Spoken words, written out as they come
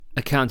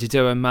A County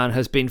Durham man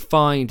has been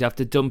fined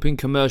after dumping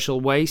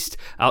commercial waste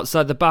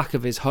outside the back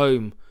of his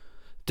home.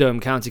 Durham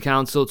County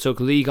Council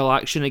took legal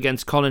action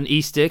against Colin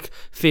Eastick,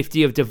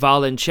 50 of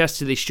Deval and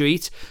Chesterley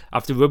Street,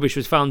 after rubbish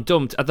was found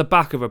dumped at the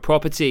back of a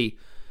property.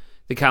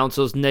 The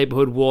council's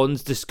neighbourhood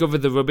wardens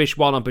discovered the rubbish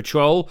while on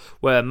patrol,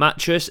 where a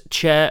mattress,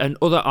 chair and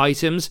other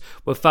items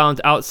were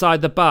found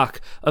outside the back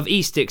of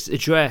Eastick's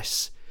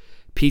address.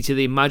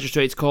 Peterlee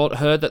Magistrates Court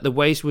heard that the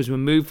waste was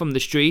removed from the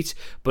street,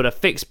 but a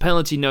fixed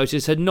penalty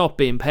notice had not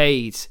been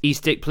paid.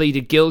 Eastick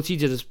pleaded guilty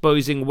to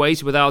disposing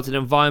waste without an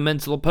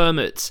environmental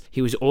permit.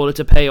 He was ordered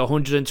to pay a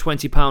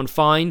 £120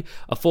 fine,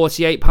 a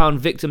 £48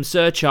 victim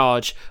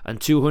surcharge and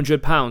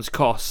 £200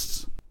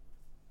 costs.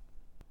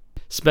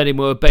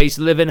 Spennymoor-based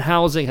Live-In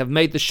Housing have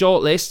made the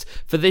shortlist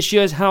for this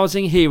year's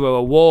Housing Hero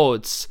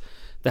Awards.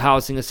 The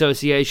Housing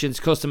Association's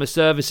customer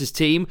services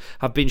team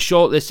have been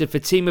shortlisted for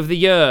Team of the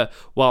Year,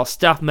 while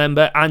staff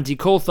member Andy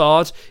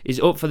Coulthard is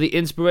up for the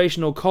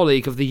Inspirational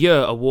Colleague of the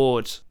Year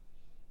award.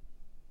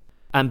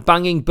 And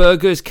banging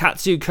burgers,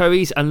 katsu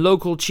curries and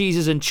local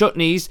cheeses and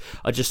chutneys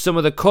are just some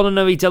of the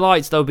culinary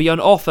delights that will be on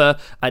offer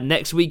at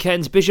next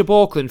weekend's Bishop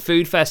Auckland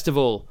Food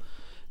Festival.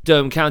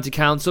 Durham County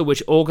Council,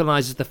 which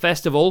organises the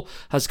festival,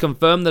 has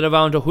confirmed that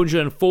around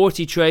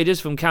 140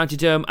 traders from County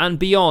Durham and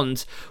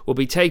beyond will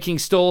be taking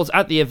stalls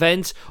at the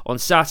event on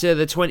Saturday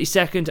the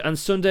 22nd and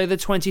Sunday the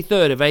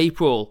 23rd of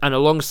April. And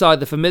alongside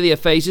the familiar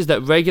faces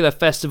that regular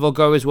festival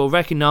goers will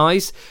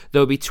recognise,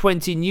 there will be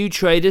 20 new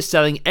traders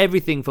selling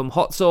everything from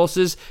hot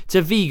sauces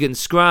to vegan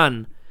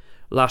scran.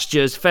 Last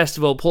year's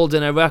festival pulled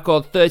in a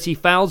record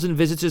 30,000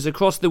 visitors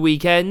across the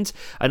weekend,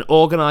 and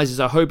organisers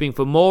are hoping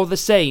for more of the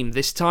same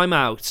this time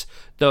out.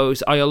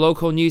 Those are your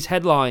local news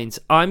headlines.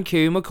 I'm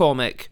Q McCormick.